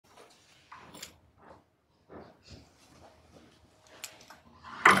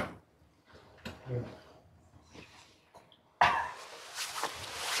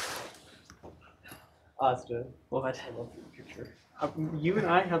Asta, What? I love your picture. You and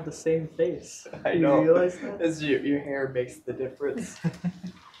I have the same face. I Do you know. realize that? It's your hair makes the difference.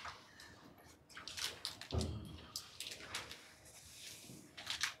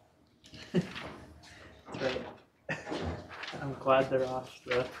 That's right. I'm glad they're off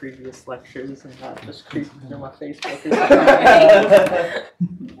the previous lectures and not just creeping through my Facebook.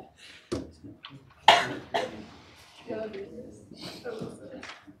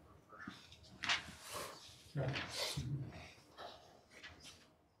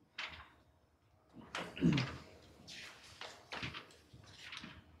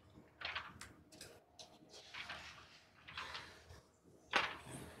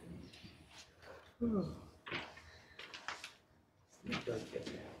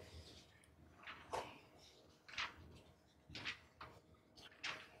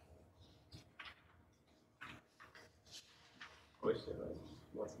 I wish there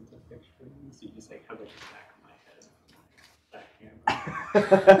wasn't a picture. So you just like have it back of my head. Back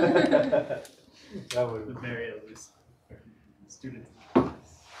That would the very loose students.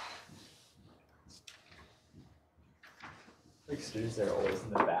 like students that are always in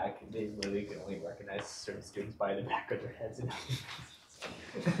the back. They literally can only recognize certain students by the back of their heads. And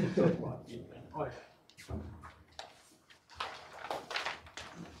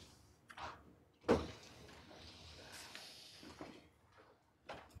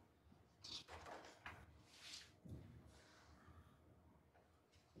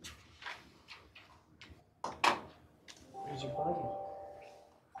Where's your body?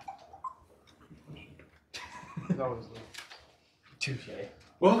 that was touche.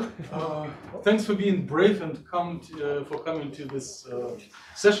 Well, thanks for being brave and for coming to this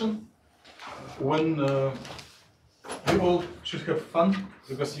session when you all should have fun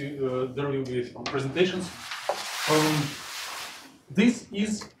because there will be presentations. This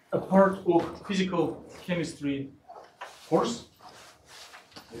is a part of physical chemistry course.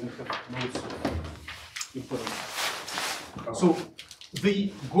 I don't have notes important. So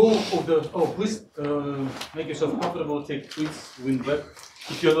the goal of the please make yourself comfortable, take tweets, lean back.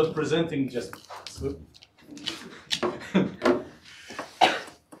 If you're not presenting, just slip.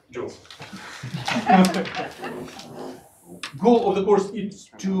 Joke. Goal of the course is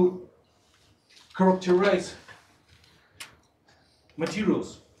to characterize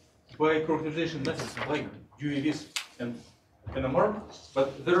materials by characterization methods like UAVs and NMR,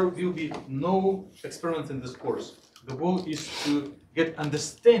 but there will be no experiments in this course. The goal is to get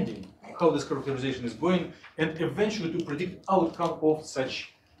understanding how this characterization is going and eventually to predict outcome of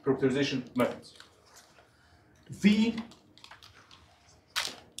such characterization methods. The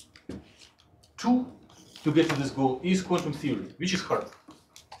tool to get to this goal is quantum theory, which is hard.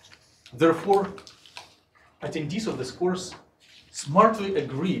 Therefore, attendees of this course smartly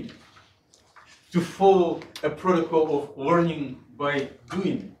agreed to follow a protocol of learning by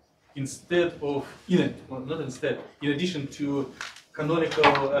doing instead of, in addition to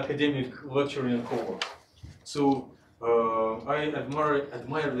canonical academic lecturing and homework. So I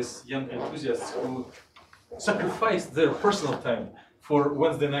admire these young enthusiasts who sacrificed their personal time for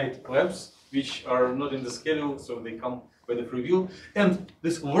Wednesday night labs, which are not in the schedule, so they come by the free will. And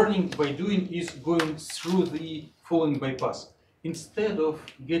this learning by doing is going through the following bypass. Instead of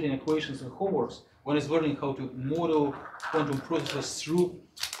getting equations and homeworks, one is learning how to model quantum processes through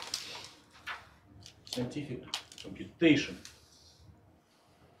scientific computation,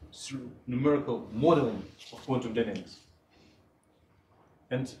 through numerical modeling of quantum dynamics.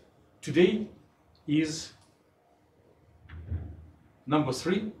 And today is number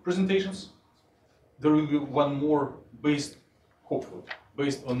 3 presentations. There will be one more based, hopefully,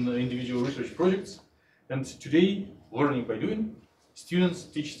 based on individual research projects. And today, learning by doing, students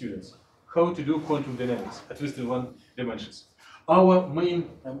teach students how to do quantum dynamics, at least in one dimensions. Our main,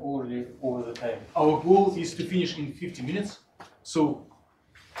 I'm already over the time. Our goal is to finish in 50 minutes. So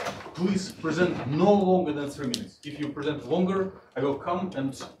please present no longer than 3 minutes. If you present longer, I will come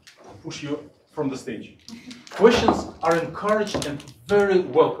and push you from the stage. Questions are encouraged and very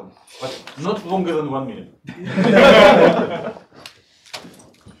welcome, but not longer than 1 minute.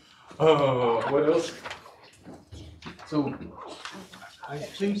 What else? So, I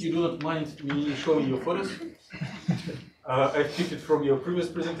think you do not mind me showing your photos. I picked it from your previous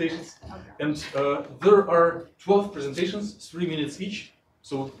presentations. And there are 12 presentations, 3 minutes each.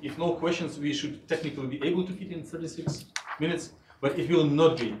 So if no questions, we should technically be able to fit in 36 minutes, but it will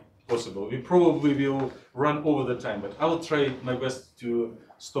not be possible. We probably will run over the time, but I will try my best to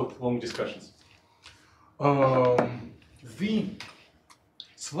stop long discussions. The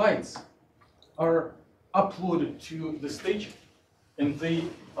slides are uploaded to the stage, and they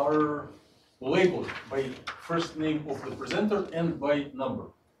are labeled by first name of the presenter and by number.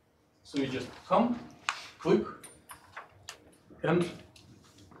 So you just come, click, and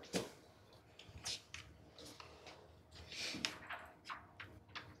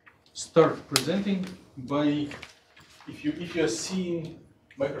start presenting by, if you are seeing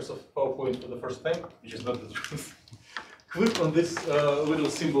Microsoft PowerPoint for the first time, which is not the truth, click on this little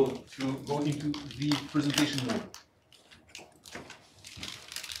symbol to go into the presentation mode.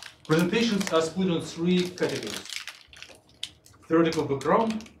 Presentations are split on 3 categories: theoretical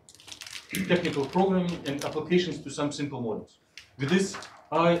background, technical programming, and applications to some simple models. With this,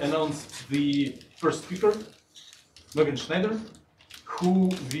 I announced the first speaker, Schneider, who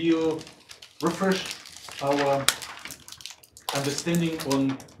will refresh our understanding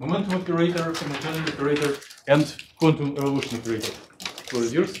on momentum operator, Hamiltonian operator, and quantum evolution operator. Floor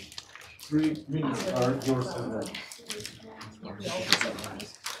is yours. 3 minutes are yours as well.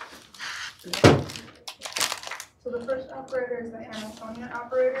 So the first operator is the Hamiltonian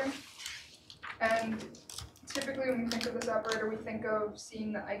operator, and typically when we think of this operator, we think of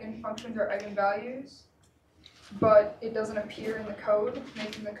seeing the eigenfunctions or eigenvalues, but it doesn't appear in the code,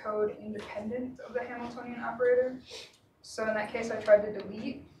 making the code independent of the Hamiltonian operator. So in that case, I tried to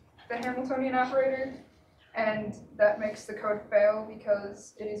delete the Hamiltonian operator, and that makes the code fail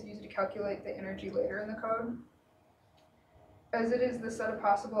because it is used to calculate the energy later in the code. As it is the set of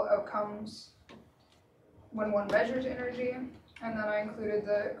possible outcomes when one measures energy, and then I included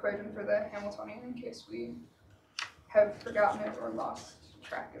the equation for the Hamiltonian in case we have forgotten it or lost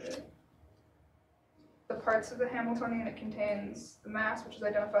track of it. The parts of the Hamiltonian, it contains the mass, which is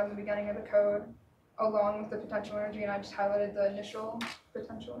identified in the beginning of the code, along with the potential energy, and I just highlighted the initial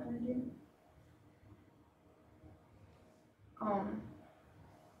potential energy.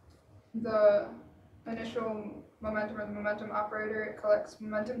 The initial momentum or the momentum operator, it collects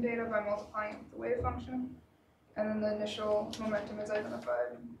momentum data by multiplying it with the wave function, and then the initial momentum is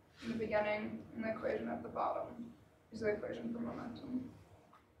identified in the beginning, and the equation at the bottom is the equation for momentum.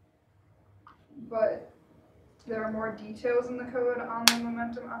 But there are more details in the code on the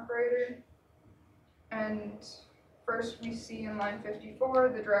momentum operator, and first we see in line 54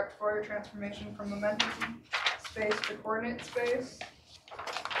 the direct Fourier transformation from momentum space to coordinate space,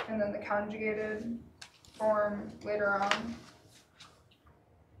 and then the conjugated form later on,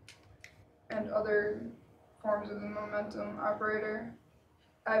 and other forms of the momentum operator.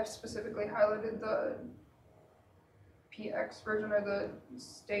 I've specifically highlighted the px version, or the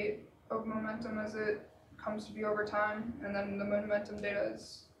state of momentum as it comes to be over time, and then the momentum data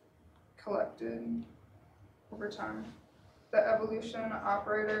is collected over time. The evolution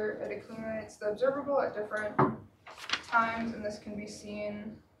operator, it accumulates the observable at different times, and this can be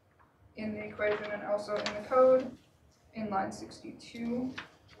seen in the equation and also in the code in line 62.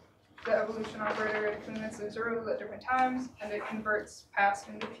 The evolution operator, it accumulates the observables at different times, and it converts past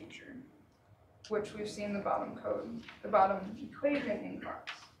into future, which we've seen the bottom code, the bottom equation in class.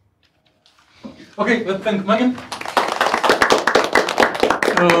 Okay, let's thank Megan.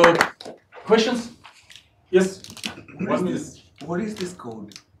 Questions? Yes? What is this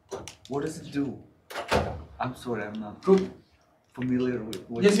code? What does it do? I'm sorry, I'm not familiar with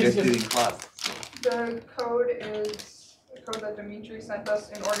what you guys did in class. The code is the code that Dimitri sent us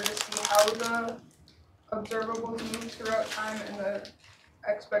in order to see how the observables move throughout time and the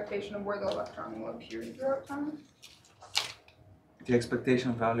expectation of where the electron will appear throughout time. The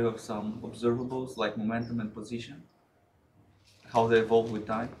expectation value of some observables like momentum and position, how they evolve with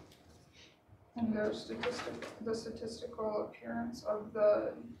time. And the statistical appearance of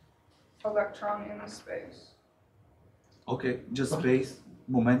the electron in the space. Okay, just space,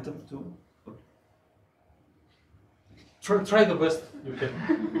 momentum too. Try the best you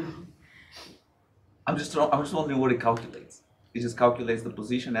can. I'm just wondering what it calculates. It just calculates the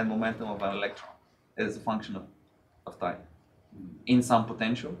position and momentum of an electron as a function of time. In some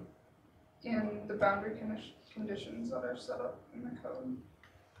potential. In the boundary conditions that are set up in the code.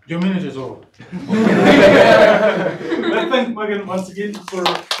 Your minute is over. Let's thank Megan once again for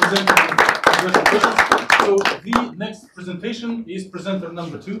presenting the questions. So the next presentation is presenter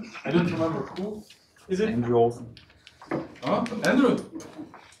number 2. I don't remember who is it. Andrew Olsen. Andrew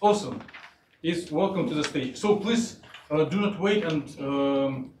Olsen is welcome to the stage. So please do not wait and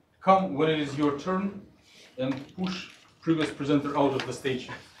come when it is your turn and push previous presenter out of the stage.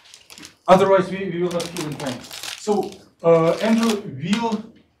 Otherwise, we will not feel in time. So Andrew will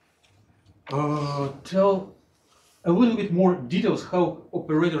tell a little bit more details how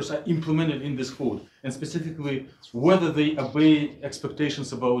operators are implemented in this code, and specifically whether they obey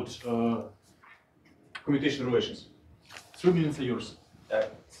expectations about commutation relations. 3 minutes are yours. Okay,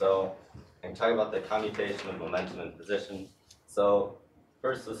 so I'm talking about the commutation of momentum and position. So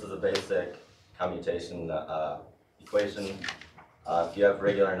first, this is a basic commutation equation. If you have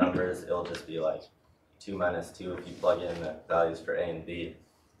regular numbers, it'll just be like 2 minus 2 if you plug in the values for A and B.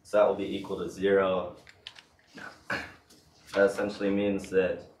 So that will be equal to 0. That essentially means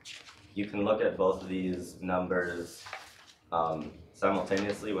that you can look at both of these numbers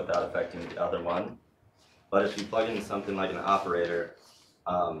simultaneously without affecting the other one. But if you plug in something like an operator,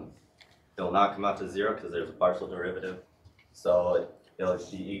 it will not come out to 0 because there's a partial derivative. So it'll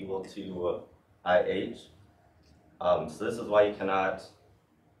be equal to IH. So this is why you cannot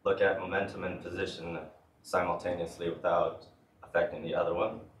look at momentum and position simultaneously without affecting the other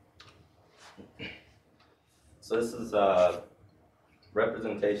one. So this is a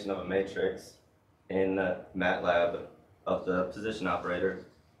representation of a matrix in MATLAB of the position operator.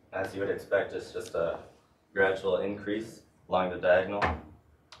 As you would expect, it's just a gradual increase along the diagonal.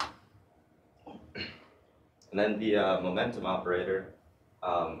 And then the momentum operator,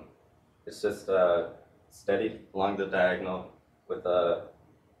 it's just steady along the diagonal with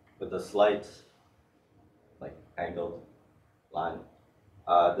a slight like angled line.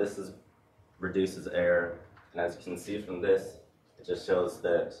 This reduces error, and as you can see from this, it just shows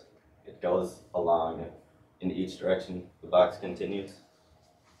that it goes along in each direction the box continues.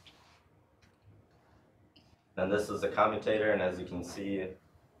 And this is a commutator, and as you can see,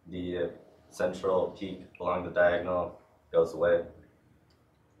 the central peak along the diagonal goes away.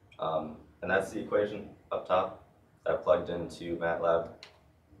 And that's the equation up top that I plugged into MATLAB.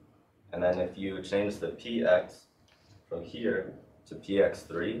 And then if you change the px from here to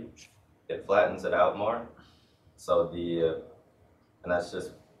px3, it flattens it out more. So and that's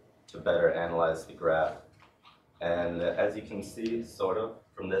just to better analyze the graph. And as you can see, sort of,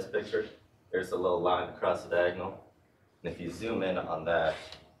 from this picture, there's a little line across the diagonal. And if you zoom in on that,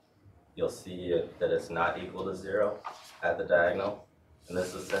 you'll see that it's not equal to 0 at the diagonal. And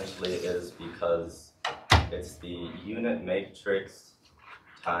this essentially is because it's the unit matrix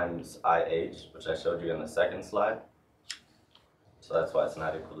times IH, which I showed you in the second slide. So that's why it's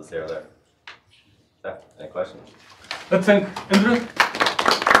not equal to 0 there. Yeah, any questions? Let's thank Andrew.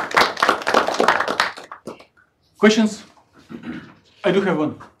 Questions? I do have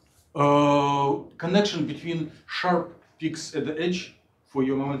one. Connection between sharp peaks at the edge for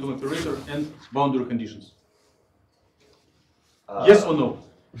your momentum operator and boundary conditions. Yes or no?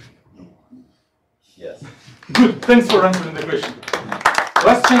 Yes. Good, thanks for answering the question.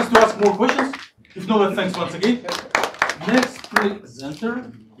 Last chance to ask more questions. If no, let's thanks once again. Next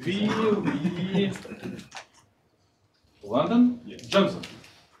presenter will be Landon Johnson.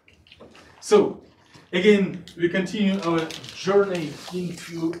 So, again, we continue our journey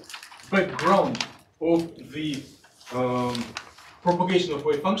into background of the propagation of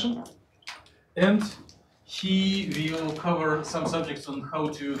wave function, and he will cover some subjects on how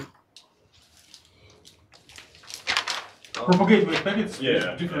to propagate wave packets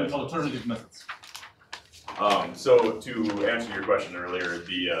with different alternative methods. So to answer your question earlier,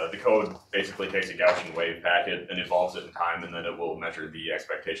 the code basically takes a Gaussian wave packet and evolves it in time, and then it will measure the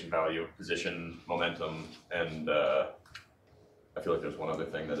expectation value of position, momentum, and I feel like there's one other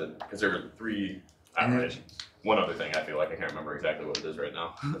thing that it, because there are three, one other thing I feel like I can't remember exactly what it is right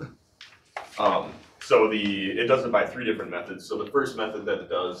now. So it does it by 3 different methods. So the first method that it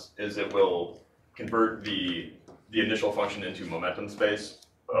does is it will convert the initial function into momentum space,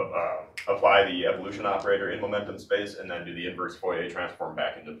 apply the evolution operator in momentum space, and then do the inverse Fourier transform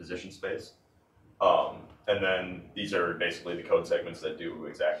back into position space. And then these are basically the code segments that do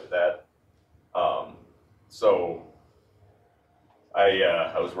exactly that. So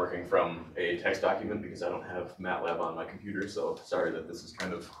I was working from a text document because I don't have MATLAB on my computer, so sorry that this is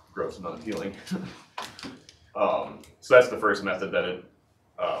kind of gross and unappealing. So that's the first method that it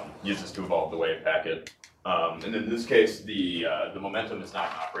uses to evolve the wave packet. And in this case, the momentum is not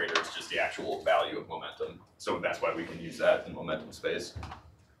an operator, it's just the actual value of momentum. So that's why we can use that in momentum space.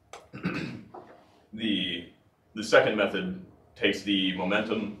 The second method takes the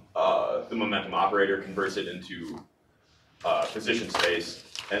momentum operator, converts it into position space,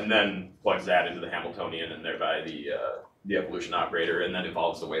 and then plugs that into the Hamiltonian and thereby the evolution operator, and then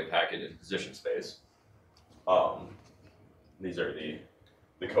evolves the wave packet in position space. These are the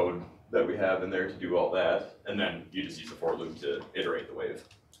code that we have in there to do all that, and then you just use the for loop to iterate the wave.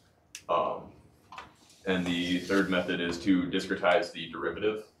 And the third method is to discretize the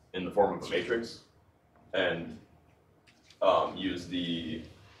derivative in the form of a matrix, and use the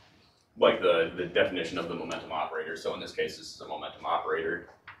definition of the momentum operator. So in this case, this is a momentum operator,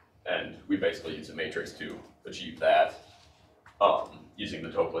 and we basically use a matrix to achieve that, using the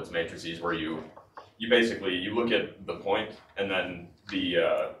Toeplitz matrices, where you basically you look at the point, and then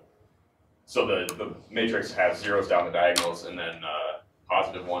the matrix has zeros down the diagonals, and then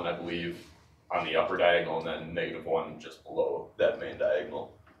 +1, I believe, on the upper diagonal, and then -1 just below that main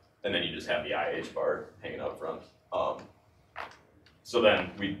diagonal, and then you just have the IH bar hanging up front. So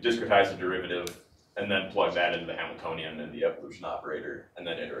then we discretize the derivative, and then plug that into the Hamiltonian and the evolution operator, and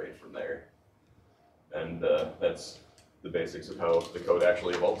then iterate from there. And that's the basics of how the code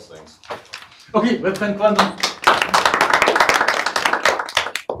actually evolves things. Okay, let's thank Landon.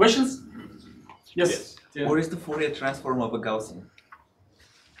 Questions? Yes. Yeah. What is the Fourier transform of a Gaussian?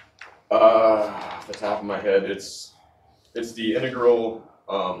 Off the top of my head, it's the integral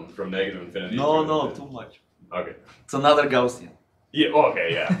from negative infinity. No, to no, infinity. too much. Okay. It's another Gaussian. Yeah.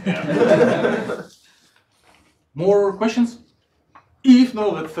 Okay. Yeah. More questions? If no,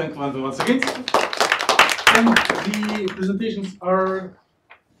 let's thank Landon once again. And the presentations are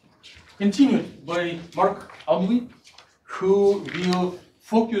continued by Mark Almlie, who will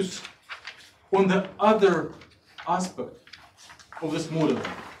focus on the other aspect of this model.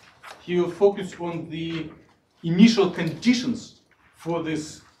 He will focus on the initial conditions for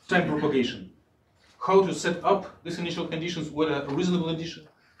this time propagation. How to set up these initial conditions, what are reasonable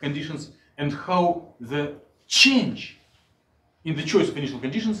conditions, and how the change in the choice of initial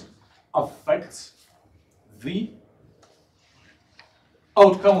conditions affects the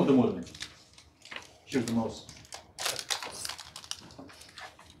outcome of the modeling. Here's the mouse.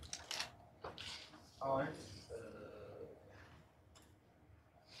 Alright.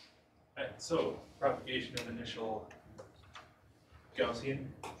 So propagation of initial Gaussian.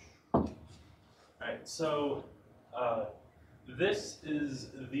 Alright, so this is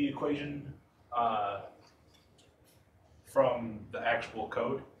the equation from the actual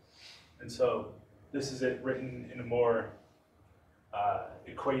code, and so this is it written in a more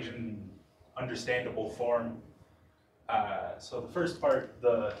equation understandable form. So the first part,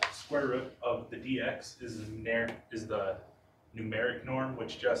 the square root of the dx is the numeric norm,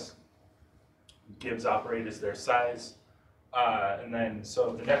 which just gives operators their size. And then,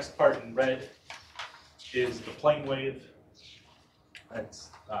 so the next part in red is the plane wave. That's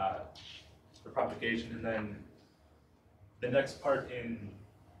the propagation. And then the next part in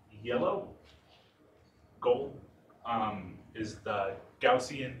yellow, gold, is the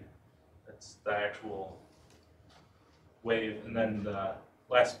Gaussian. That's the actual wave. And then the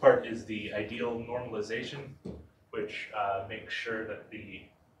last part is the ideal normalization, which makes sure that the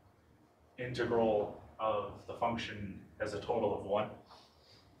integral of the function has a total of 1.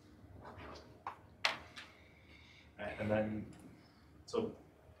 And then, so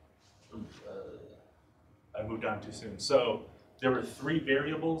I moved on too soon. So there were 3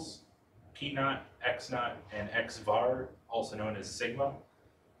 variables, P naught, X naught, and X var, also known as sigma.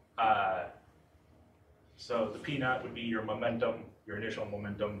 So the P naught would be your momentum, your initial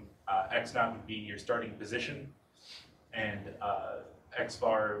momentum. X naught would be your starting position, and X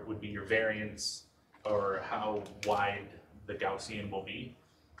var would be your variance, or how wide the Gaussian will be.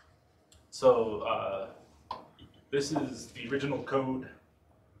 So this is the original code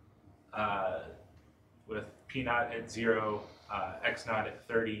with P naught at 0, X naught at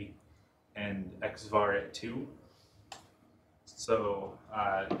 30, and X var at 2. So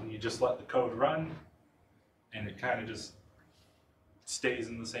you just let the code run, and it kind of just stays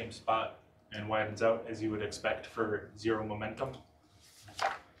in the same spot and widens out as you would expect for 0 momentum.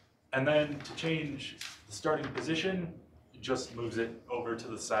 And then to change the starting position, it just moves it over to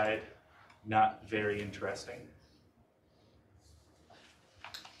the side. Not very interesting.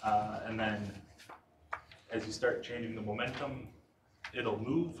 And then as you start changing the momentum, it'll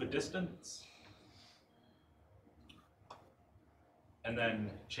move a distance. And then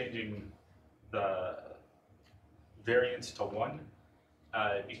changing the variance to 1,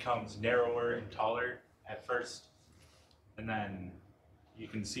 it becomes narrower and taller at first. And then you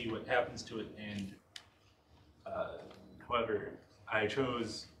can see what happens to it. And however, I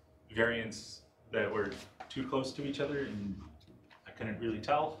chose variants that were too close to each other and I couldn't really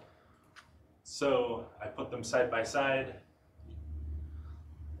tell. So I put them side by side,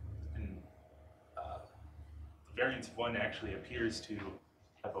 and the variance of 1 actually appears to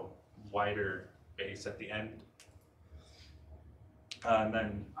have a wider base at the end. And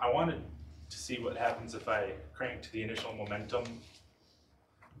then I wanted to see what happens if I cranked the initial momentum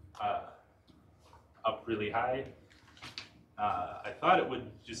up really high. I thought it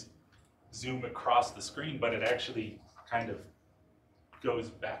would just zoom across the screen, but it actually kind of goes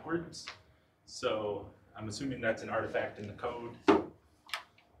backwards. So I'm assuming that's an artifact in the code.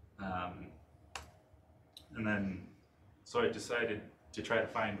 And then, so I decided to try to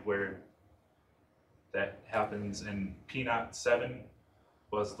find where that happens, and P07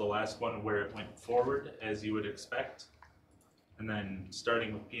 was the last one where it went forward, as you would expect. And then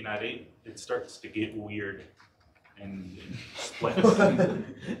starting with P08, it starts to get weird and it splits.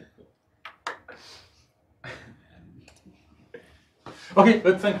 Okay,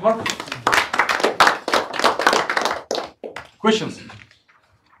 let's thank Mark. Questions?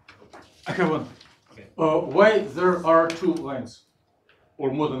 I have one. Okay. Why there are two lines,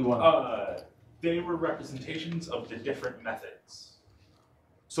 or more than one? They were representations of the different methods.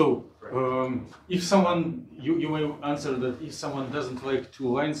 So, if someone, you may answer that if someone doesn't like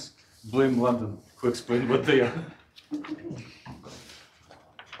two lines, blame Landon, who explained what they are.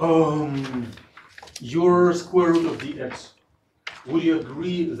 Your square root of dx, would you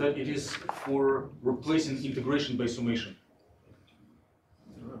agree that it is for replacing integration by summation?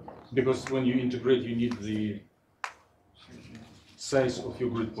 Because when you integrate, you need the size of your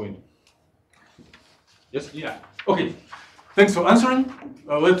grid point. Yes? Yeah. Okay. Thanks for answering.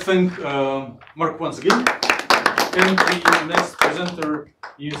 Let's thank Mark once again. And the next presenter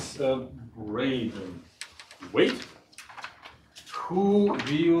is Braden Weight, who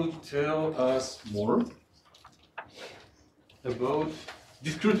will tell us more about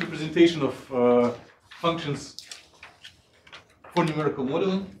discrete representation of functions for numerical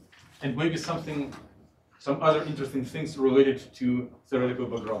modeling, and maybe some other interesting things related to theoretical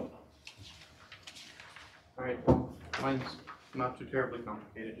background. All right, well, mine's not too terribly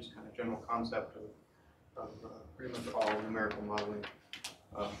complicated, just kind of general concept of pretty much all numerical modeling.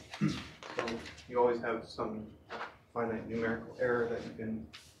 So you always have some finite numerical error that you can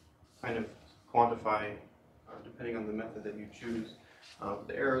kind of quantify depending on the method that you choose.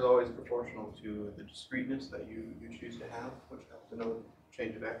 The error is always proportional to the discreteness that you choose to have, which helps denote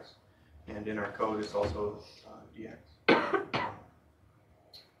change of x. And in our code, it's also dx.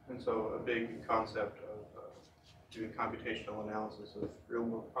 And so a big concept of doing computational analysis of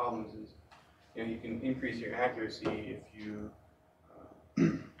real-world problems is, you can increase your accuracy if you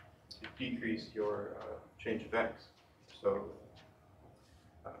decrease your change of x. So,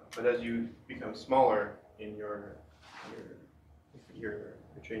 but as you become smaller in your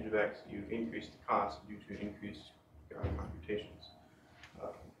change of x, you increase the cost due to increased computations.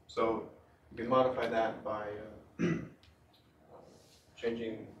 So you can modify that by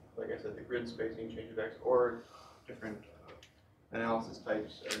changing, like I said, the grid spacing, change of x, or different analysis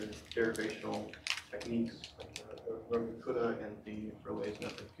types or derivational techniques, like the Bergh and the relays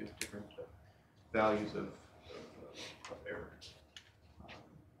method give different values of error.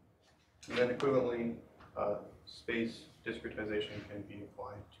 And then equivalently, space discretization can be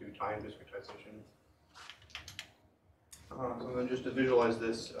applied to time discretization. So then just to visualize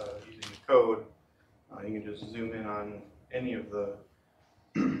this using the code, you can just zoom in on any of the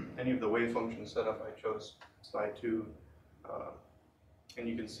wave function setup. I chose psi 2, and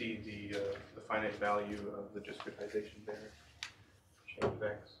you can see the finite value of the discretization there, change of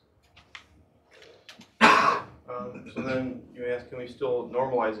x. So then you ask, can we still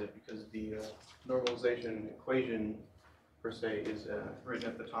normalize it, because the normalization equation per se is written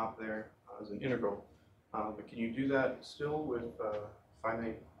at the top there as an integral. But can you do that still with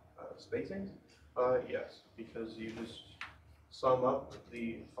finite spacings? Yes, because you just sum up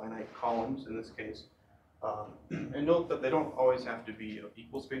the finite columns in this case. And note that they don't always have to be of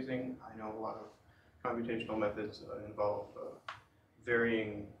equal spacing. I know a lot of computational methods involve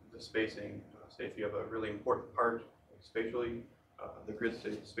varying the spacing. Say if you have a really important part, like spatially, the grid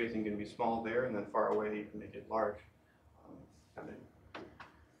spacing can be small there, and then far away you can make it large. Kind of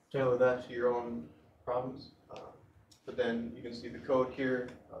tailor that to your own problems. But then you can see the code here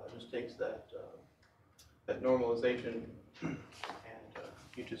just takes that normalization and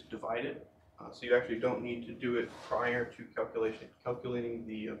you just divide it. So you actually don't need to do it prior to calculating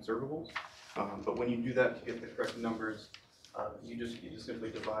the observables. But when you do that to get the correct numbers, you just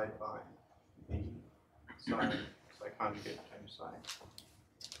simply divide by the psi conjugate times psi.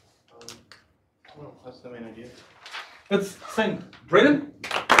 Well, that's the main idea. Let's thank Braden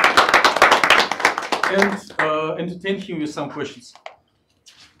and entertain him with some questions.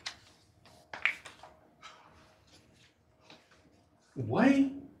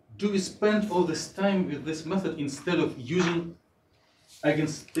 Why do we spend all this time with this method instead of using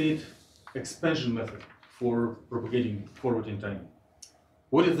eigenstate expansion method for propagating forward in time?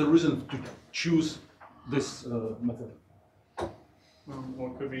 What is the reason to choose this method?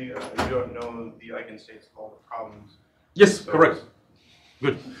 Well, it could be you don't know the eigenstates of all the problems. Yes, So correct.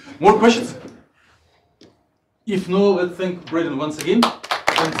 Good. More questions? If no, let's thank Braden once again.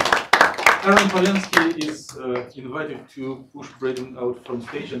 And Aaron Polensky is invited to push Braden out from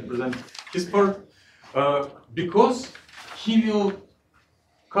stage and present his part because he will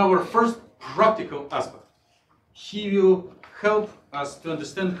cover first practical aspect. He will help us to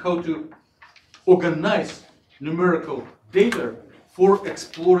understand how to organize numerical data for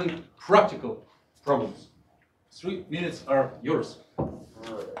exploring practical problems. 3 minutes are yours.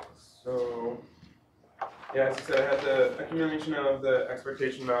 Alright, so yeah, as I said, I had the accumulation of the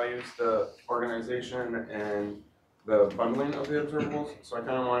expectation values, the organization, and the bundling of the observables. So I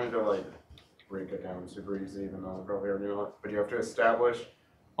kind of wanted to like break it down super easy, even though I probably already know it. But you have to establish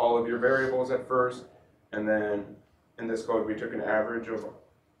all of your variables at first, and then in this code we took an average of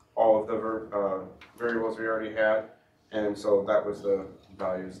all of the variables we already had, and so that was the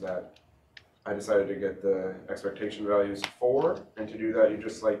values that I decided to get the expectation values for. And to do that, you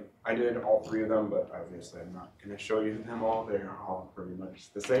just like, I did all 3 of them, but obviously I'm not going to show you them all. They're all pretty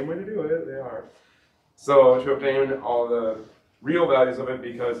much the same way to do it. They are. So to obtain all the real values of it,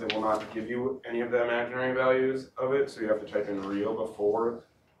 because it will not give you any of the imaginary values of it, so you have to type in real before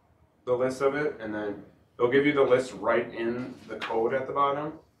the list of it, and then it'll give you the list right in the code at the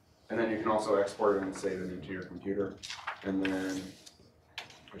bottom, and then you can also export it and save it into your computer. And then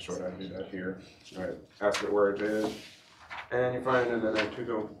I showed how to do that here. All right, ask it where it is, and you find it, and then I took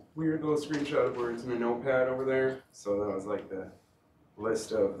a weird little screenshot of where it's in a notepad over there. So that was like the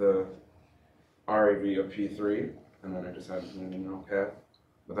list of the RAV of P3, and then I just had it in a notepad.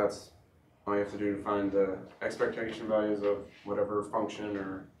 But that's all you have to do to find the expectation values of whatever function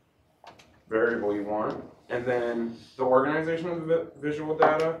or variable you want. And then the organization of the visual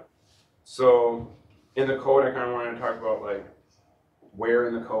data. So in the code, I kind of wanted to talk about like where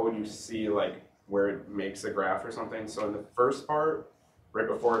in the code you see like where it makes a graph or something. So in the first part, right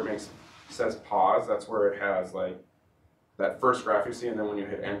before it says pause, that's where it has like that first graph you see, and then when you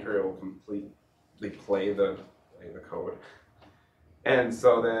hit enter, it will completely play the code. And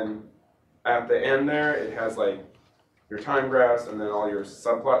so then at the end there, it has like your time graphs and then all your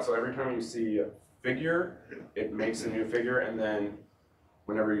subplots. So every time you see a figure, it makes a new figure, and then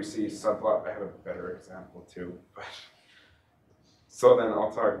whenever you see subplot, I have a better example too. So then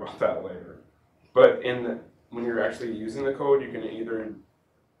I'll talk about that later. But when you're actually using the code, you can either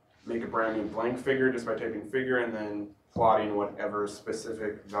make a brand new blank figure just by typing figure and then plotting whatever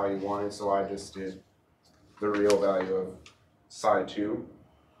specific value you wanted. So I just did the real value of psi 2,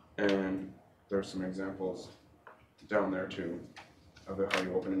 and there's some examples down there too of how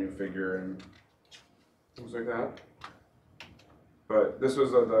you open a new figure and things like that. But this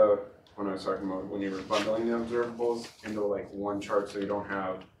was when I was talking about when you were bundling the observables into like one chart, so you don't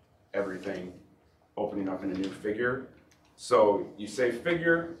have everything opening up in a new figure. So you say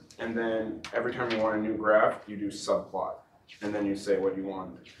figure, and then every time you want a new graph, you do subplot, and then you say what you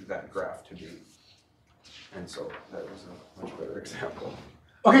want that graph to be. And so that was a much better example.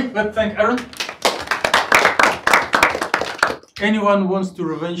 Okay, let's thank Aaron. Anyone wants to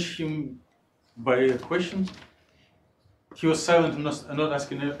revenge him by a question? He was silent and not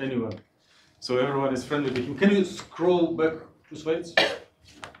asking anyone. So everyone is friendly to him. Can you scroll back 2 slides?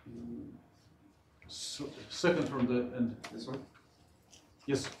 So, second from the end. This one?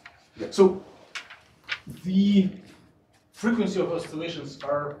 Yes. Yeah. So the frequency of oscillations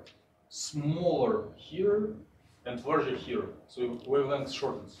are smaller here and larger here. So wavelength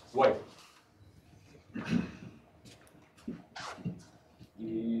shortens. Why?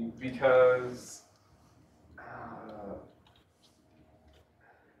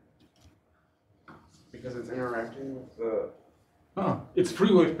 Because it's interacting with the It's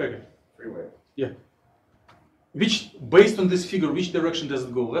free wave packet. free wave. Yeah. Which, based on this figure, which direction does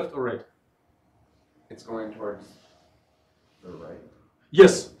it go, left or right? It's going towards the right.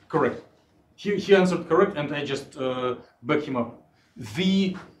 Yes, correct. He answered correct, and I just back him up.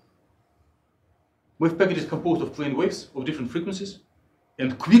 The wave packet is composed of plane waves of different frequencies,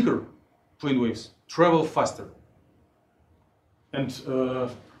 and quicker plane waves travel faster. And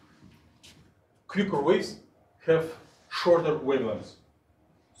quicker waves have shorter wavelengths.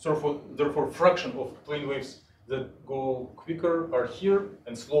 So therefore, fraction of plane waves that go quicker are here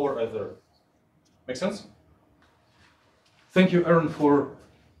and slower are there. Make sense? Thank you, Aaron, for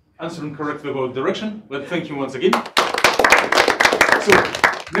answering correctly about direction. But thank you once again. So,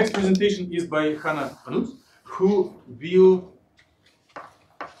 next presentation is by Hanna Fanouz, who will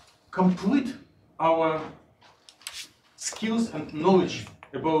complete our skills and knowledge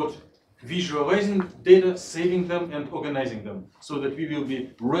about visualizing data, saving them, and organizing them, so that we will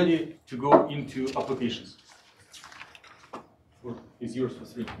be ready to go into applications. It's yours for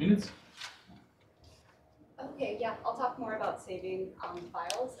 3 minutes. Okay. Okay, yeah, I'll talk more about saving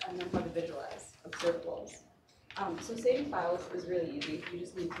files and then how to visualize observables. So saving files is really easy. You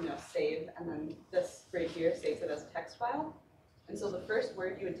just need to know save, and then this right here saves it as a text file. And so the first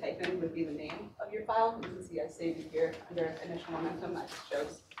word you would type in would be the name of your file. You can see I saved it here under initial momentum. That just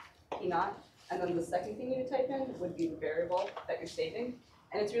shows P0. And then the second thing you would type in would be the variable that you're saving.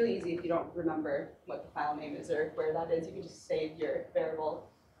 And it's really easy if you don't remember what the file name is or where that is. You can just save your variable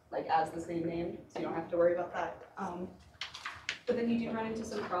like as the same name, so you don't have to worry about that. But then you do run into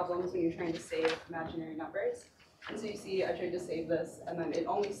some problems when you're trying to save imaginary numbers. And so you see I tried to save this, and then it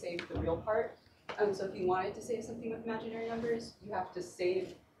only saved the real part. So if you wanted to save something with imaginary numbers, you have to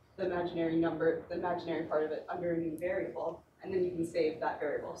save the imaginary number, the imaginary part of it under a new variable, and then you can save that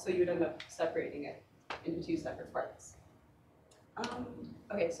variable. So you would end up separating it into two separate parts.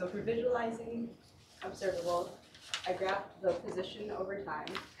 Okay, so for visualizing observable, I graphed the position over time,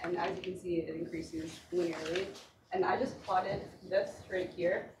 and as you can see, it increases linearly. And I just plotted this right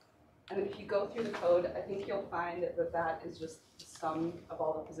here. And then if you go through the code, I think you'll find that that is just the sum of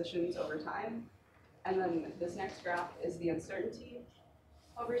all the positions over time. And then this next graph is the uncertainty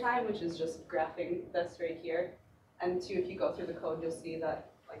over time, which is just graphing this right here. And two, if you go through the code, you'll see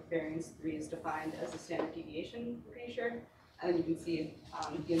that like variance 3 is defined as a standard deviation, I'm pretty sure. And then you can see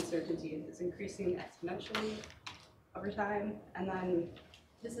the uncertainty is increasing exponentially over time. And then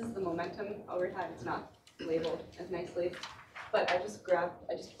this is the momentum over time. It's not labeled as nicely. But I just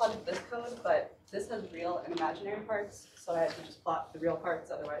plotted this code, but this has real and imaginary parts. So I had to just plot the real parts,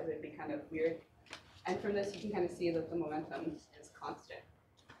 otherwise it'd be kind of weird. And from this, you can kind of see that the momentum is constant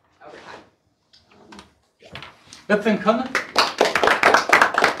over time. Let's thank Hanna.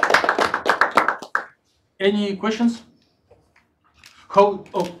 Any questions? How?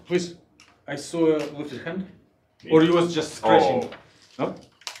 Oh, please. I saw a lifted hand. Or you was just scratching? Oh. No?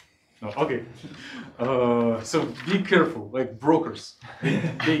 No. Okay. So be careful, like brokers.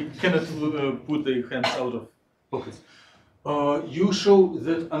 They cannot put their hands out of pockets. You show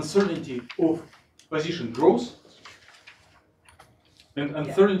that uncertainty of position grows, and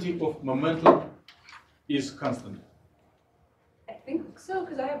uncertainty of momentum is constant. I think so,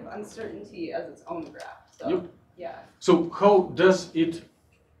 because I have uncertainty as its own graph. So Yep. yeah. So how does it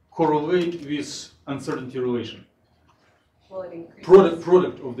correlate with uncertainty relation? Well, it increases.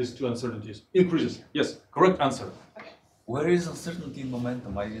 Product of these two uncertainties increases. Yes, correct answer. Okay. Where is uncertainty in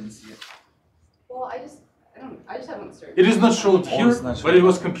momentum? I didn't see it. Well, I just have uncertainty. It is not shown here, it's not but it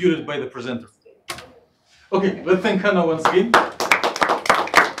was computed by the presenter. Okay, let's thank Hanna once again.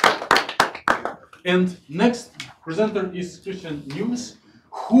 And next presenter is Nilles,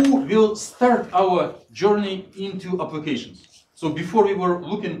 who will start our journey into applications. So before we were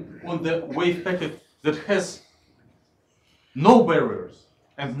looking on the wave packet that has no barriers,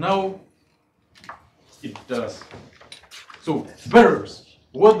 and now it does. So barriers,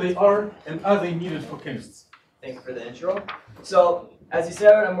 what they are, and are they needed for chemists? Thank you for the intro. So, as you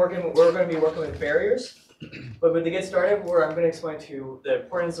said, we're going to be working with barriers. But to get started, I'm going to explain to you the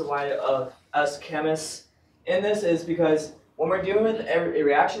importance of why us chemists in this is because when we're dealing with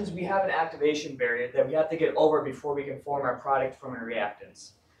reactions, we have an activation barrier that we have to get over before we can form our product from a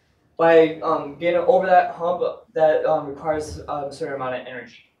reactants. By getting over that hump, that requires a certain amount of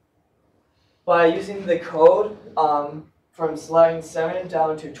energy. By using the code from sliding 7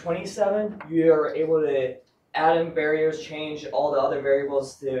 down to 27, you are able to add in barriers, change all the other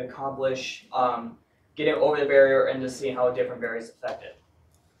variables to accomplish getting over the barrier and to see how different barriers affect it.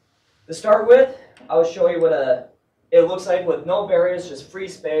 To start with, I'll show you what it looks like with no barriers, just free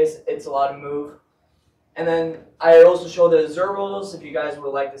space. It's allowed to move. And then I also show the observables if you guys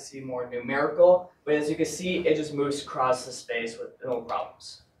would like to see more numerical. But as you can see, it just moves across the space with no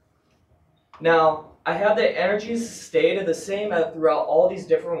problems. Now, I have the energies stayed the same throughout all these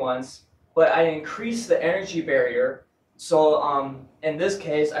different ones, but I increased the energy barrier. So in this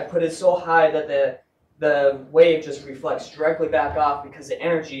case, I put it so high that the wave just reflects directly back off because the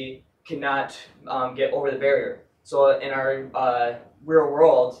energy cannot get over the barrier. So in our real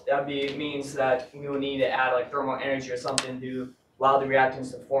world, that means that we will need to add like thermal energy or something to allow the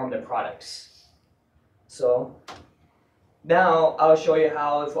reactants to form the products. So now I'll show you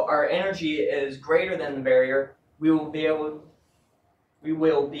how if our energy is greater than the barrier, we will be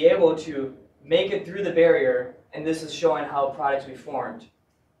able to make it through the barrier, and this is showing how products we formed.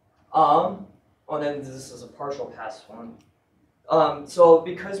 Well, then this is a partial pass one. So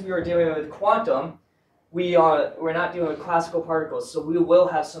because we are dealing with quantum, we're not dealing with classical particles, so we will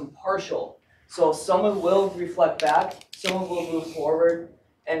have some partial. So some will reflect back, some will move forward,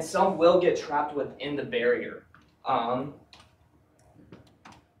 and some will get trapped within the barrier.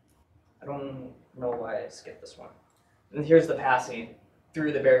 I don't know why I skipped this one. And here's the passing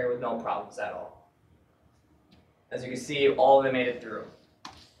through the barrier with no problems at all. As you can see, all of them made it through.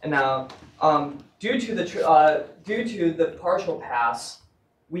 And now, due to the partial pass,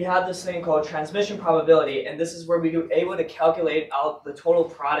 we have this thing called transmission probability, and this is where we were able to calculate out the total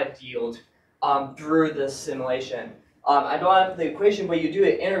product yield through this simulation. I don't have the equation, but you do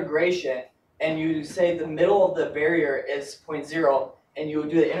an integration, and you say the middle of the barrier is 0.0, and you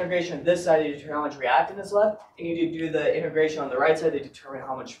do the integration on this side to determine how much reactant is left, and you do the integration on the right side to determine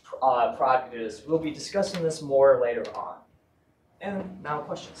how much product it is. We'll be discussing this more later on. And now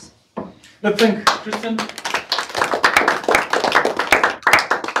questions. Let's thank Christian.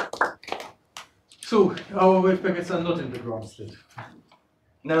 So our wave packets are not in the ground state.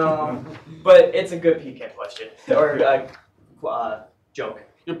 No, but it's a good PK question, or joke.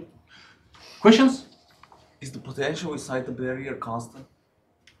 Yep. Questions? Is the potential inside the barrier constant?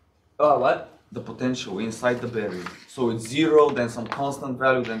 What? The potential inside the barrier. So it's 0, then some constant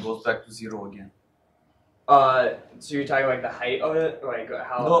value, then goes back to 0 again. So you're talking like the height of it, like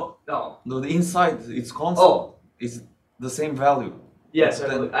how? No, the inside it's constant. Oh, it's the same value. yes,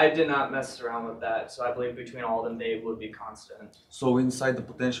 I did not mess around with that. So I believe between all of them, they would be constant. So inside the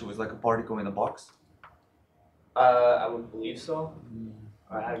potential is like a particle in a box. I would believe so.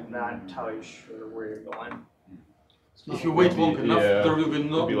 I'm not entirely sure where you're going. If you wait long enough, there will be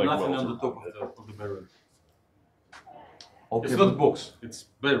nothing on the top of the barrier. Okay, it's not box, it's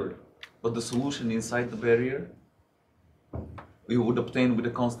barrier. But the solution inside the barrier, you would obtain with a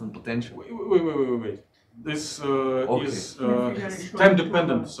constant potential. Wait. This is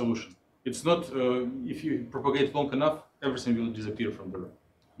time-dependent solution. It's not, if you propagate long enough, everything will disappear from there.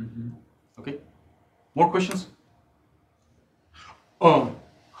 Okay? More questions?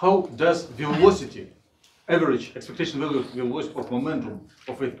 How does velocity, average expectation value of velocity of momentum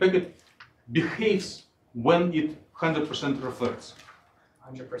of a packet behaves when it 100% reflects?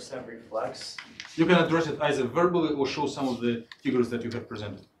 100% reflects. You can address it either verbally or show some of the figures that you have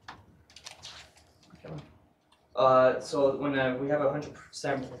presented. So when we have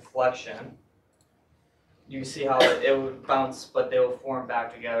 100% reflection, you see how it would bounce, but they will form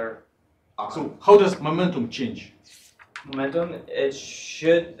back together. So how does momentum change? Momentum, it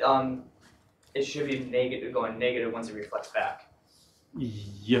should be negative, going negative once it reflects back.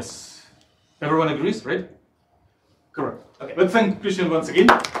 Yes. Everyone agrees, right? Correct. Okay. Let's thank Christian once again.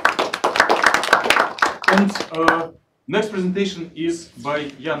 And next presentation is by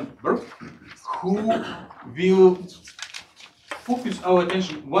Jan Bergh, who will focus our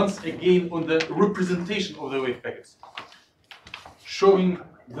attention once again on the representation of the wave packets, showing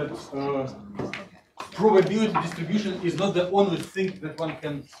that probability distribution is not the only thing that one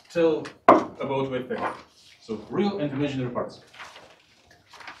can tell about wave packets. So real and imaginary parts.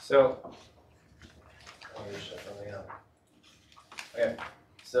 So, let me shut something up. Okay,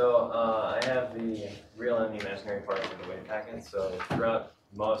 so I have the real and the imaginary parts of the wave packet. So throughout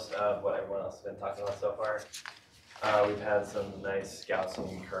most of what everyone else has been talking about so far, we've had some nice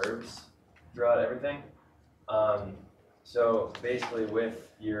Gaussian curves throughout everything. So basically with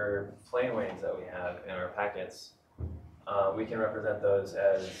your plane waves that we have in our packets, we can represent those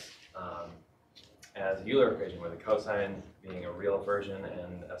as a Euler equation, where the cosine being a real version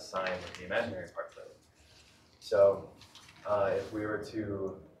and a sine with the imaginary parts of it. So if we were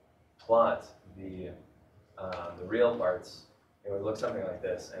to plot the real parts, it would look something like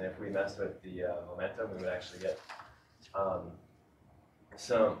this. And if we messed with the momentum, we would actually get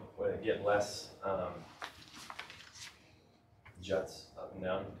less juts up and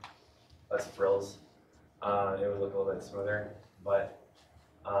down, less frills. It would look a little bit smoother, but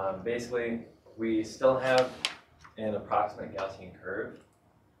basically we still have an approximate Gaussian curve,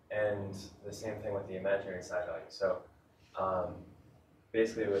 and the same thing with the imaginary side value. So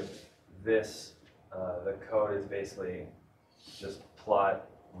basically with this, the code is basically just plot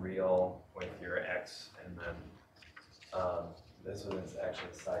real with your x, and then this one is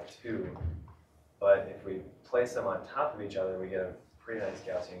actually side 2. But if we place them on top of each other, we get a pretty nice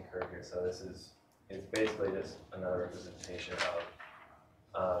Gaussian curve here. So this is basically just another representation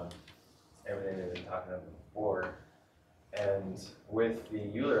of everything we've been talking about before. And with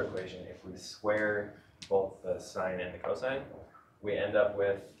the Euler equation, if we square both the sine and the cosine, we end up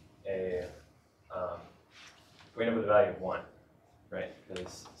with a value of 1, right?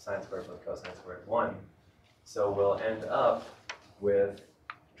 Because sine squared plus cosine squared is 1. So we'll end up with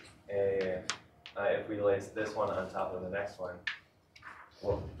a if we lace this one on top of the next one,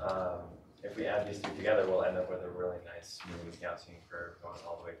 well, if we add these two together, we'll end up with a really nice smooth Gaussian curve going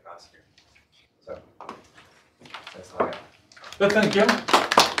all the way across here. So that's all I got. Thank you.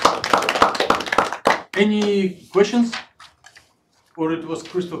 Any questions? Or it was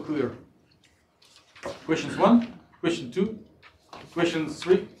crystal clear? Questions 1, question 2, question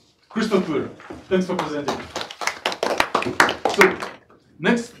 3, crystal clear. Thanks for presenting. So,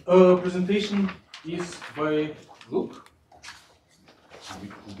 next presentation is by Luke.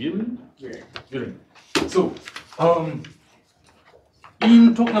 Wiering. So,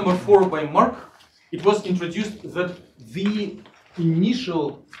 in talk number 4 by Mark, it was introduced that the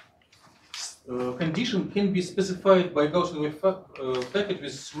initial condition can be specified by Gaussian wavepacket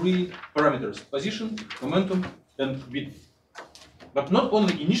with 3 parameters: position, momentum, and width. But not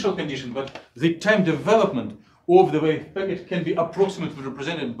only initial condition, but the time development of the wavepacket can be approximately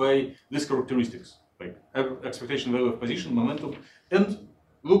represented by these characteristics, like expectation value of position, momentum, and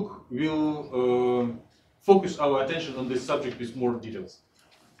Luke will focus our attention on this subject with more details.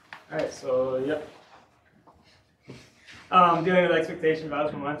 All right, so yep. Dealing with expectation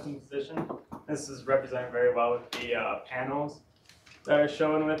values, momentum, position. This is represented very well with the panels that are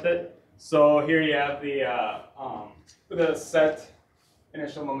shown with it. So here you have the set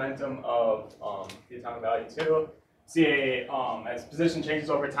initial momentum of the atomic value 2. See as position changes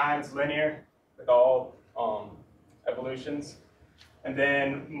over time, it's linear with all evolutions. And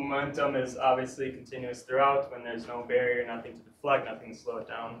then momentum is obviously continuous throughout when there's no barrier, nothing to deflect, nothing to slow it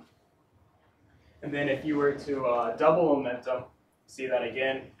down. And then if you were to double momentum, see that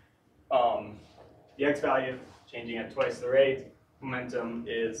again, the x value changing at twice the rate, momentum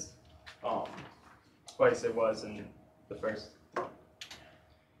is twice it was in the first.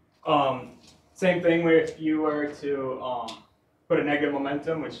 Same thing where if you were to put a negative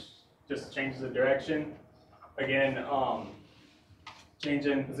momentum, which just changes the direction, again, change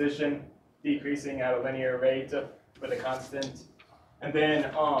in position, decreasing at a linear rate with a constant. And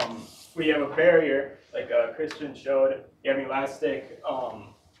then we have a barrier, like Christian showed, you have an elastic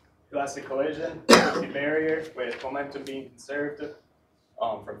collision with the barrier with momentum being conserved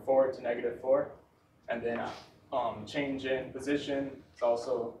from 4 to -4. And then change in position is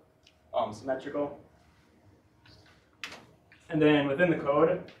also symmetrical. And then within the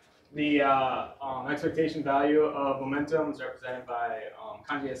code, the expectation value of momentum is represented by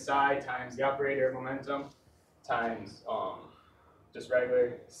conjugate psi times the operator momentum times just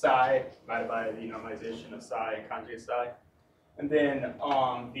regular psi divided by the normalization of psi and conjugate psi. And then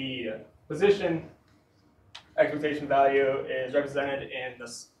the position expectation value is represented in the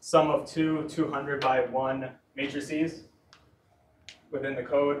sum of two 200 by 1 matrices within the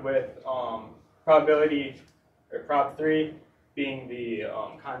code, with probability, or prop 3, being the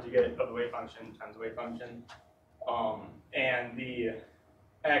conjugate of the wave function times the wave function, and the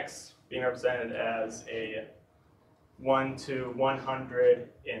x being represented as a 1 to 100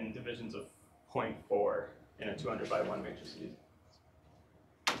 in divisions of 0.4 in a 200 by 1 matrix. And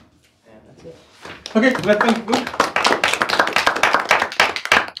that's it. Okay, thank you.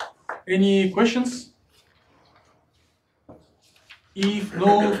 Any questions? If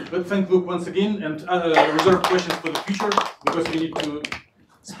no, let's thank Luke once again and reserve questions for the future because we need to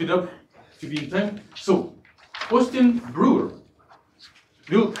speed up to be in time. So, Austin Brewer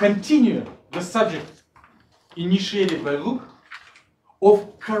will continue the subject initiated by Luke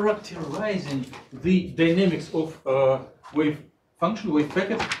of characterizing the dynamics of wave function, wave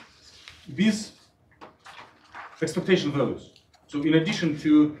packet, with expectation values. So in addition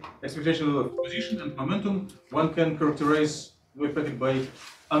to expectation value of position and momentum, one can characterize wave packet by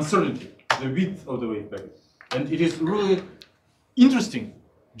uncertainty, the width of the wave packet. And it is really interesting,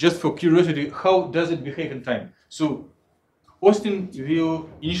 just for curiosity, how does it behave in time. So Austin will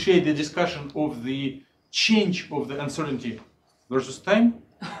initiate the discussion of the change of the uncertainty versus time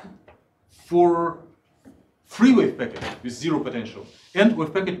for free wave packet with zero potential and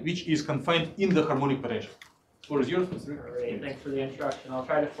wave packet which is confined in the harmonic potential. Floor is yours. Great, thanks for the introduction. I'll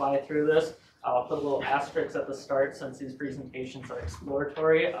try to fly through this. I'll put a little asterisk at the start since these presentations are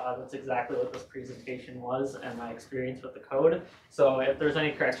exploratory. That's exactly what this presentation was and my experience with the code. So if there's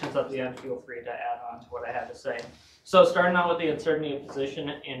any corrections at the end, feel free to add on to what I had to say. So starting out with the uncertainty of position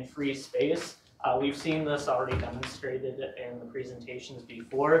in free space. We've seen this already demonstrated in the presentations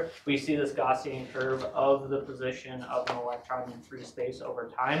before. We see this Gaussian curve of the position of an electron in free space over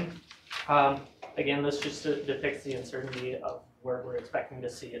time. Again, this just depicts the uncertainty of where we're expecting to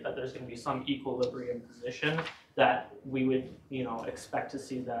see it, that there's going to be some equilibrium position that we would, expect to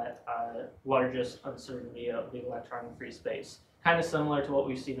see that largest uncertainty of the electron in free space. Kind of similar to what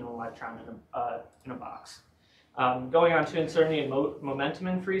we've seen in an electron in a box. Going on to uncertainty and momentum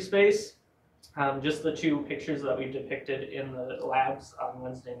in free space. Just the two pictures that we depicted in the labs on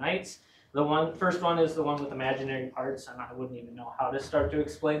Wednesday nights. The first one is the one with imaginary parts, and I wouldn't even know how to start to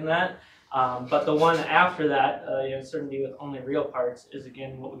explain that. But the one after that, uncertainty with only real parts, is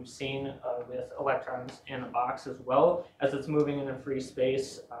again what we've seen with electrons in a box as well. As it's moving in a free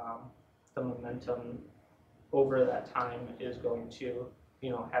space, the momentum over that time is going to,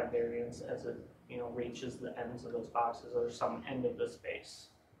 have variance as it, reaches the ends of those boxes or some end of the space.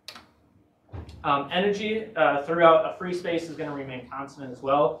 Energy throughout a free space is going to remain constant as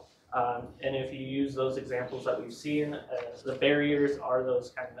well. And if you use those examples that we've seen, the barriers are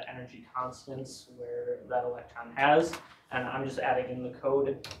those kind of energy constants where that electron has. And I'm just adding in the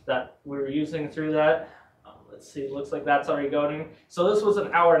code that we're using through that. Let's see, it looks like that's already going. So this was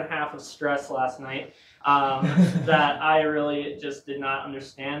an hour and a half of stress last night that I really just did not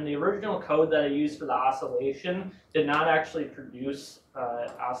understand. The original code that I used for the oscillation did not actually produce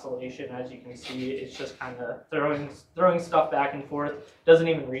oscillation. As you can see, it's just kind of throwing stuff back and forth. Doesn't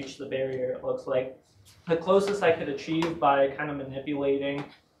even reach the barrier, it looks like. The closest I could achieve by kind of manipulating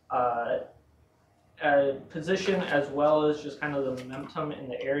position as well as just kind of the momentum in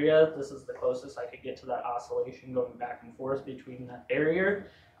the area. This is the closest I could get to that oscillation going back and forth between that barrier.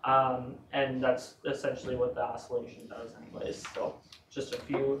 And that's essentially what the oscillation does anyways. So just a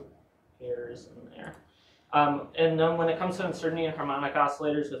few errors in there. And then when it comes to uncertainty in harmonic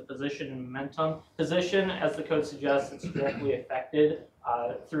oscillators with position and momentum, position, as the code suggests, it's directly affected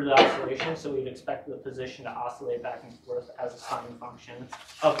through the oscillation, so we'd expect the position to oscillate back and forth as a sine function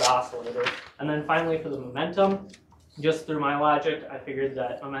of the oscillator. And then finally for the momentum, just through my logic, I figured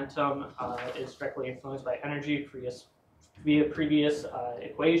that momentum is directly influenced by energy via previous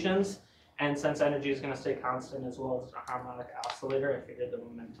equations. And since energy is going to stay constant as well as a harmonic oscillator, I figured the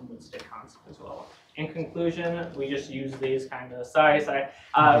momentum would stay constant as well. In conclusion, we just use these kind of,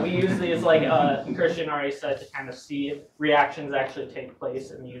 we use these like Christian already said to kind of see if reactions actually take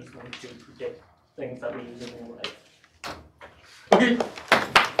place and use them to predict things that we use in real life. Okay,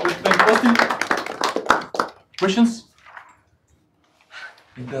 thank you. Questions?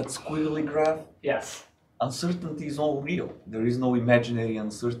 In that squiggly graph, yes, uncertainty is all real. There is no imaginary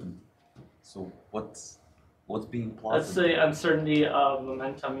uncertainty. So what's being plotted? That's the uncertainty of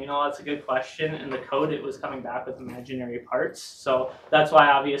momentum. That's a good question. In the code, it was coming back with imaginary parts. So that's why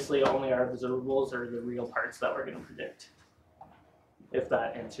obviously only our observables are the real parts that we're going to predict. If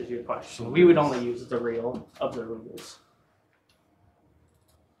that answers your question. So we would only use the real observables.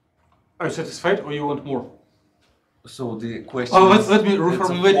 Are you satisfied or you want more? So the question let me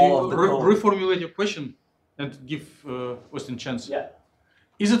reformulate your question and give Austin a chance. Yeah.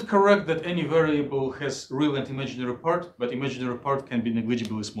 Is it correct that any variable has real and imaginary part, but imaginary part can be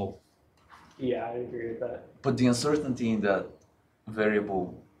negligibly small? Yeah, I agree with that. But the uncertainty in that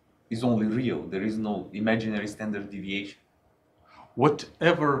variable is only real. There is no imaginary standard deviation.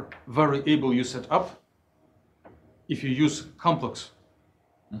 Whatever variable you set up, if you use complex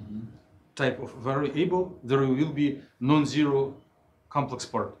type of variable, there will be non-zero complex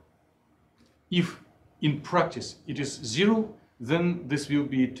part. If in practice it is 0, then this will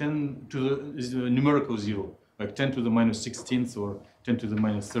be 10 to the numerical 0, like 10 to the minus 16th or 10 to the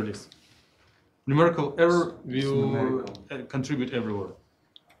minus 30th. Numerical error will contribute everywhere.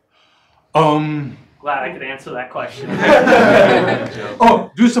 Glad I could answer that question.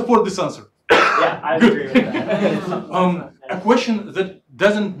 Oh, do you support this answer? Yeah, I agree with that. A question that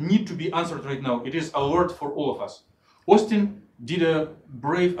doesn't need to be answered right now. It is alert for all of us. Austin did a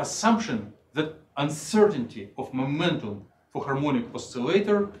brave assumption that uncertainty of momentum for harmonic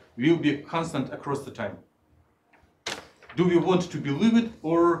oscillator will be constant across the time. Do we want to believe it,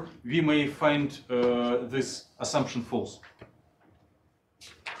 or we may find this assumption false?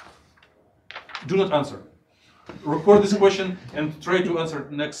 Do not answer. Record this question and try to answer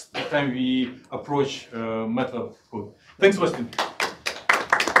next time we approach MATLAB code. Thanks, Austin.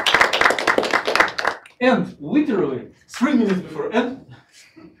 And literally 3 minutes before end,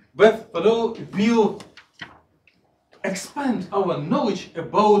 Beth Podoll will expand our knowledge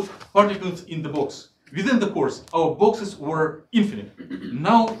about particles in the box. Within the course, our boxes were infinite.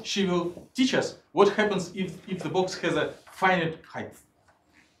 Now she will teach us what happens if the box has a finite height.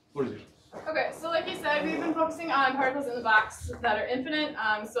 What is it? Okay, so like you said, we've been focusing on particles in the box that are infinite,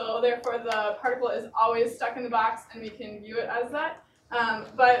 so therefore the particle is always stuck in the box and we can view it as that.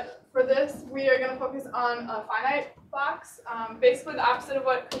 But for this, we are going to focus on a finite box. Basically the opposite of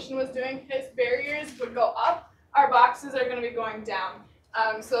what Christian was doing. His barriers would go up, our boxes are going to be going down.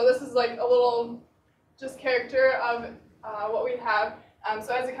 So this is like a little just character of what we have.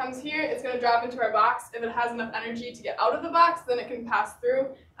 So as it comes here, it's going to drop into our box. If it has enough energy to get out of the box, then it can pass through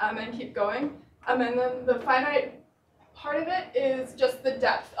and keep going. And then the finite part of it is just the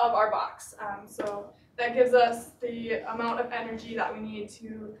depth of our box. So that gives us the amount of energy that we need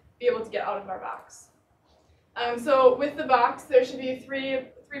to be able to get out of our box. So with the box, there should be three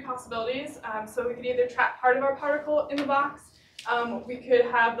possibilities. So we could either trap part of our particle in the box, we could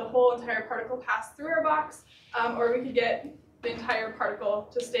have the whole entire particle pass through our box, or we could get the entire particle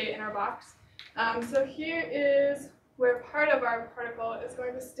to stay in our box. So here is where part of our particle is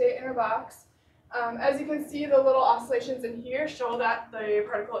going to stay in our box. As you can see, the little oscillations in here show that the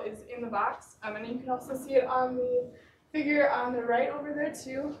particle is in the box, and you can also see it on the figure on the right over there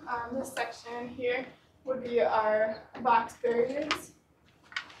too. This section here would be our box barriers.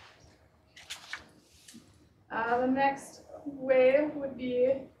 The next way would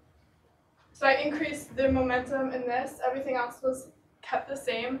be, so I increased the momentum in this, everything else was kept the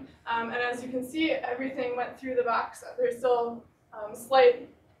same, and as you can see, everything went through the box. There's still slight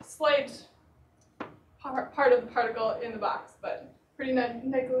part of the particle in the box, but pretty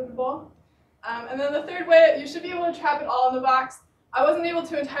negligible. And then the third way, you should be able to trap it all in the box. I wasn't able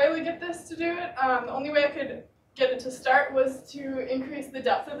to entirely get this to do it. The only way I could get it to start was to increase the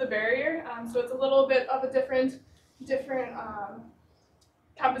depth of the barrier. So it's a little bit of a different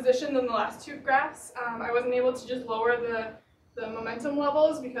composition than the last two graphs. I wasn't able to just lower the momentum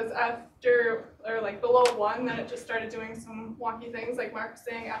levels because after, or like below 1, then it just started doing some wonky things like Mark was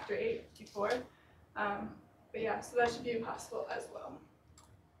saying after 8 before. But yeah, so that should be possible as well.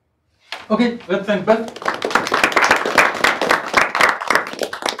 Okay, let's thank Beth.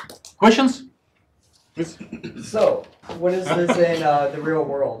 Questions? Please. So, what is this in the real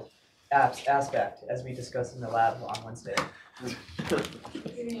world aspect, as we discussed in the lab on Wednesday?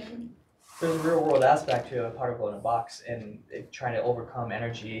 There's a real world aspect to a particle in a box and it trying to overcome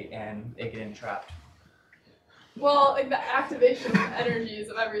energy and it getting trapped. Well, like the activation energies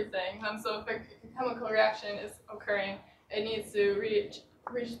of everything. So if a chemical reaction is occurring, it needs to reach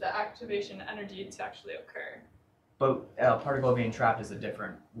the activation energy to actually occur. But a particle being trapped is a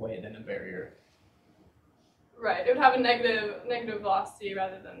different way than a barrier. Right. It would have a negative velocity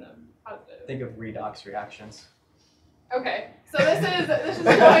rather than the positive. Think of redox reactions. Okay, so this is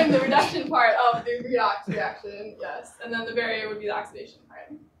showing the reduction part of the redox reaction, yes, and then the barrier would be the oxidation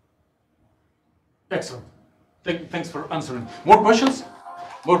part. Excellent. Thanks for answering. More questions?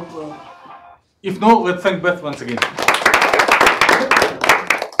 More? If no, let's thank Beth once again.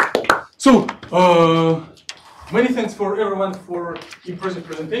 So, many thanks for everyone for impressive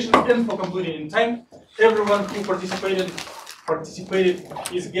presentation and for completing in time. Everyone who participated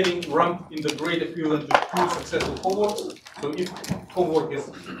is getting ranked in the grade equivalent to 2 successful homeworks. So if homework is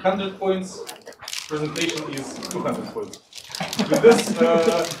 100 points, presentation is 200 points. With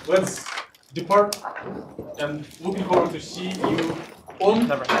this, let's depart and looking forward to see you on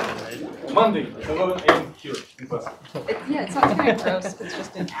Monday, 11 a.m. here in class. Yeah, it sounds kind of gross. It's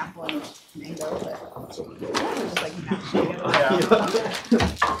just an apple and mango, but it's just like mashed.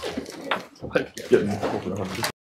 Getting